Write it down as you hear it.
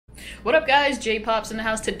What up guys, J-Pops in the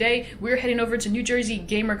house. Today we're heading over to New Jersey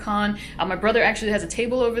GAMERCON. My brother actually has a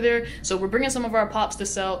table over there, so we're bringing some of our pops to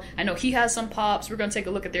sell. I know he has some pops. We're gonna take a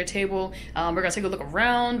look at their table. We're gonna take a look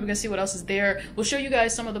around. We're gonna see what else is there. We'll show you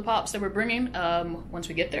guys some of the pops that we're bringing once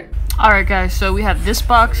we get there. Alright guys, so we have this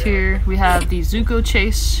box here. We have the Zuko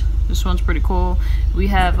Chase. This one's pretty cool. We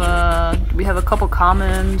have a couple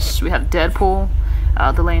commons. We have Deadpool.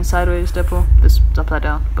 The laying sideways Deadpool. This is upside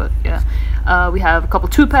down, but yeah. We have a couple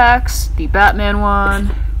 2-packs, the Batman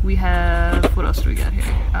one. We have, what else do we got here?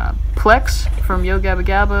 Plex from Yo Gabba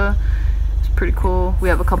Gabba. It's pretty cool. We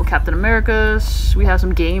have a couple Captain Americas. We have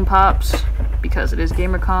some game pops because it is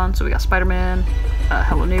GAMERCON. So we got Spider-Man,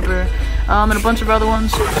 Hello Neighbor, and a bunch of other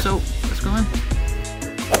ones. So let's go in.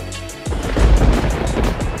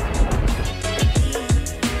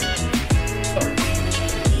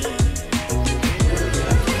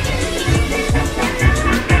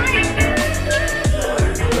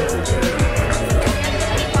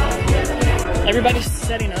 Everybody's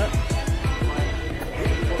setting up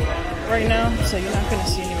right now, so you're not gonna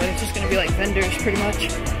see anybody. It's just gonna be like vendors, pretty much.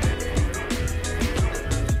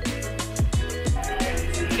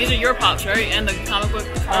 These are your pops, right? And the comic book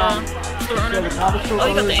store owner? Yeah, oh,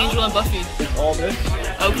 you got the Angel and Buffy. All this.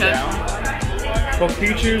 Okay. Down. From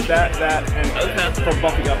Pikachu, that, and okay. From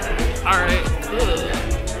Buffy up. Alright.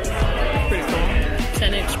 Pretty cool.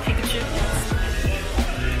 10-inch Pikachu.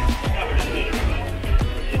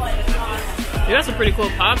 You got some pretty cool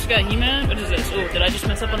pops. You got He-Man. What is this? Oh, did I just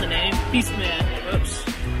mess up on the name? Beastman. Oops.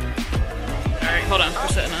 Alright, hold on. We're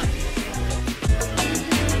setting up.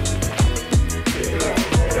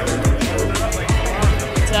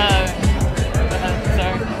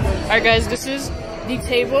 Sorry. Alright guys, this is the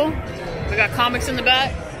table. We got comics in the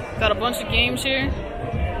back. Got a bunch of games here.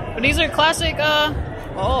 But these are classic,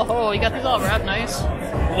 oh, you got these all wrapped nice.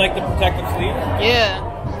 You like the protective sleeve? Yeah.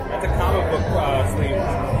 That's a comic book sleeve.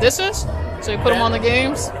 This is? So you put them on the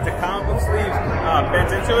games? The comic book sleeve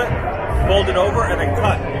bends into it, fold it over, and then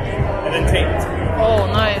cut, and then taped. Oh,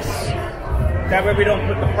 nice. That way we don't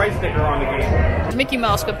put the price sticker on the game. Mickey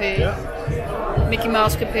Mouse Capade. Yeah. Mickey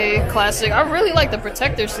Mouse Capade, classic. I really like the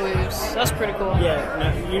protector sleeves. That's pretty cool.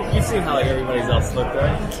 Yeah, you've seen how like everybody else look,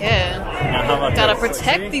 right? Yeah. Now, how about gotta this?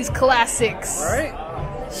 protect these classics. Right?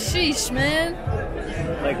 Sheesh, man.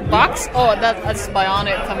 Like box? Oh, that's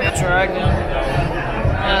Bionic coming at Dragon.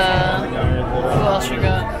 Who else you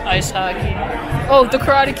got? Ice hockey. Oh, the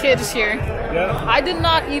Karate Kid is here. Yeah. I did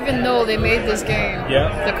not even know they made this game. Yeah.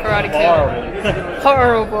 The Karate Kid.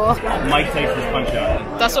 Horrible. Mike takes his punch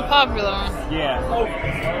out. That's a popular one.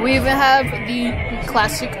 Yeah. We even have the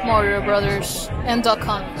classic Mario Brothers and Duck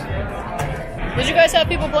Hunt. Did you guys have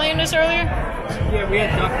people playing this earlier? Yeah, we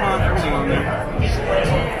had Duck Hunt, everything on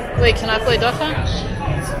there. Wait, can I play Duck Hunt?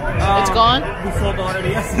 It's gone? We sold already,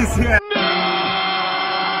 yes. Yeah.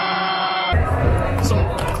 Some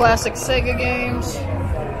classic Sega games,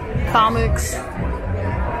 comics.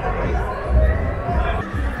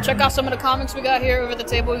 Check out some of the comics we got here over the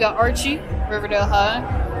table. We got Archie, Riverdale High,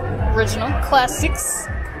 original, classics.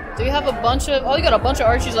 Do you have a bunch of, oh, you got a bunch of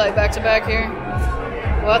Archies like back to back here.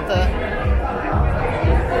 What the?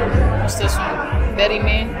 What's this one? Betty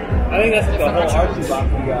Me? I think that's like the whole Archie box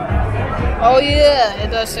we got. Oh yeah, it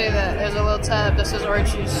does say that. There's a little tab that says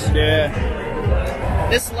Archie's. Yeah.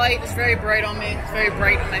 This light is very bright on me. It's very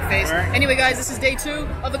bright in my face. Right. Anyway, guys, this is day 2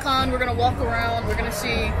 of the con. We're gonna walk around. We're gonna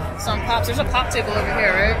see some pops. There's a pop table over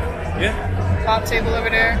here, right? Yeah. Pop table over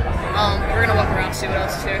there. We're gonna walk around and see what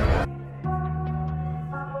else is here.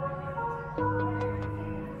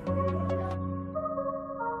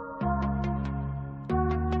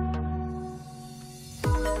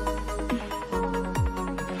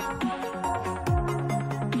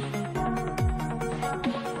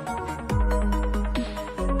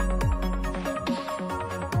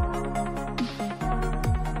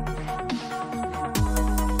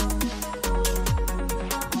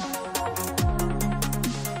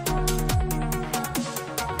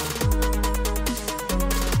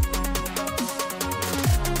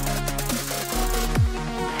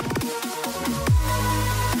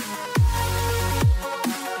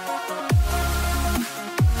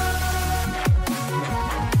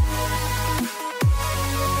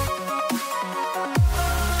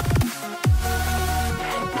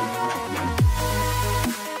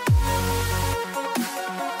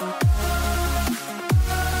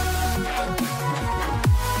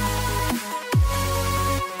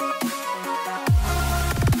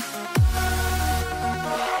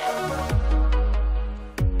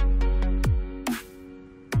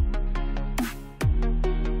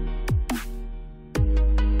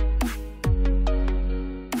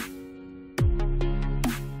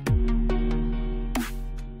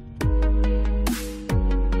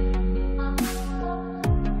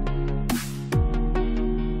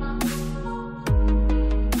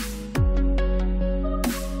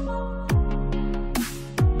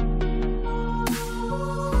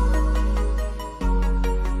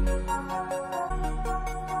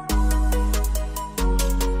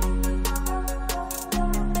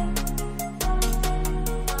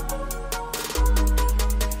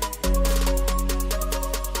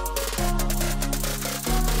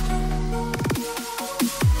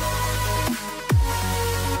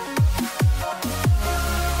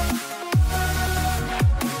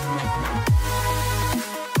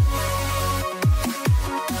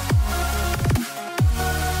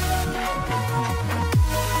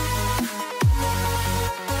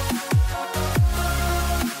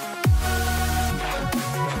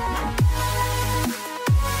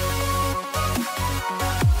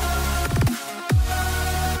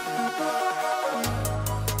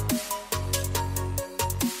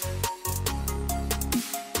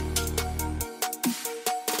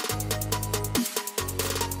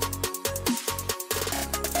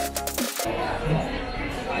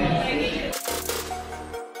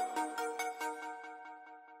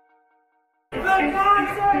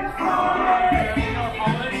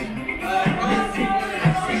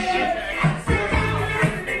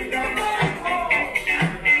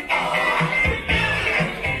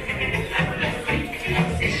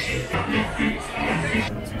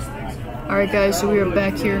 Alright guys, so we are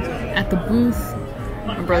back here at the booth.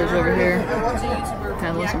 My brother's over here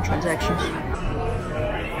handling some transactions.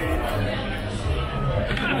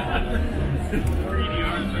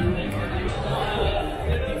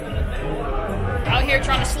 Out here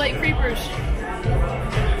trying to slay creepers.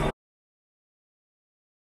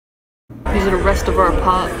 These are the rest of our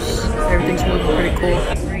pops. Everything's moving pretty cool.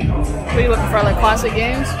 What are you looking for, like classic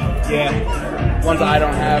games? Yeah, ones I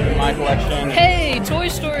don't have in my collection. Hey, Toy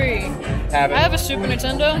Story! Have it. I have a Super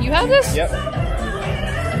Nintendo. You have this? Yep.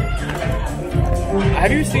 Have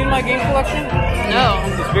you seen my game collection? No.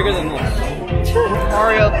 It's bigger than this.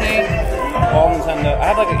 Mario Paint. All Nintendo. I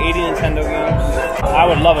have like 80 Nintendo games. I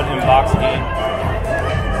would love an in-box game.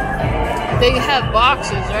 They have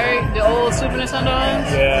boxes, right? The old Super Nintendo ones?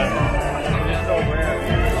 Yeah. So rare.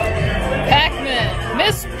 Pac-Man!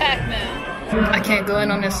 Miss Pac-Man! I can't go in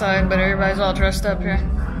on this side, but everybody's all dressed up here.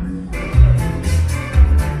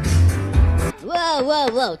 Whoa, whoa,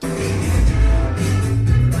 whoa.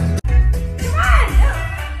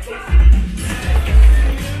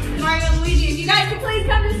 Mario and Luigi, if you guys could please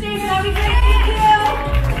come to the stage, that'd be great. Thank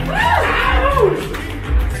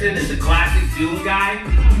you. This is a classic Doom guy.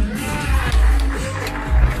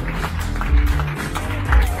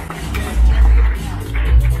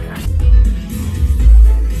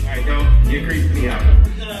 Alright, go. You creep me out.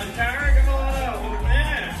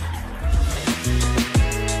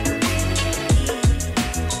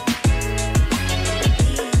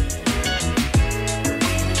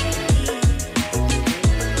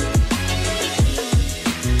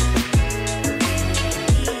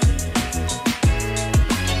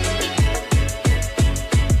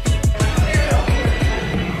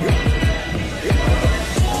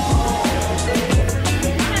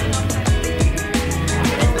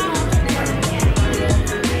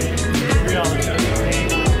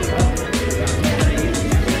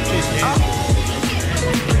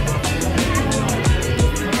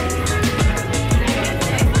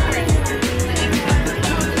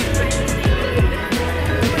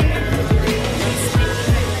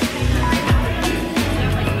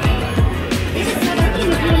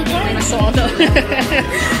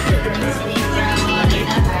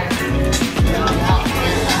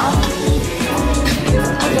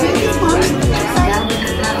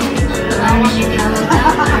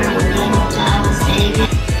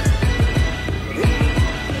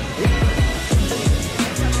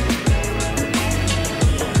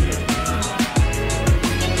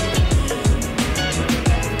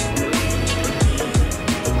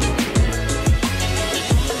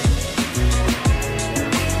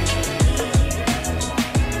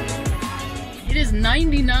 It is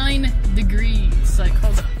 99 degrees. Like,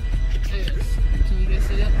 hold on. Can you guys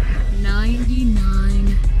see that?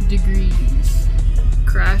 99 degrees.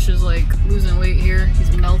 Crash is like losing weight here.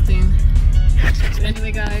 He's melting. So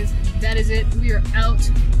anyway, guys, that is it. We are out.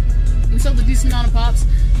 We sold a decent amount of pops.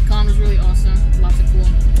 The con was really awesome. Lots of cool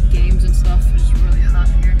games and stuff. It's just really hot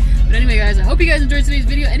in here. But anyway, guys, I hope you guys enjoyed today's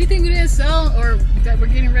video. Anything we didn't sell or that we're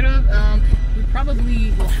getting rid of, we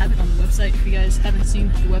probably will have it on the website. If you guys haven't seen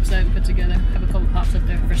the website we put together, have a couple pops up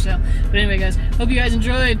there for sale. But anyway, guys, hope you guys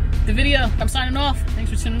enjoyed the video. I'm signing off.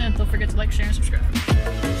 Thanks for tuning in. Don't forget to like, share, and subscribe.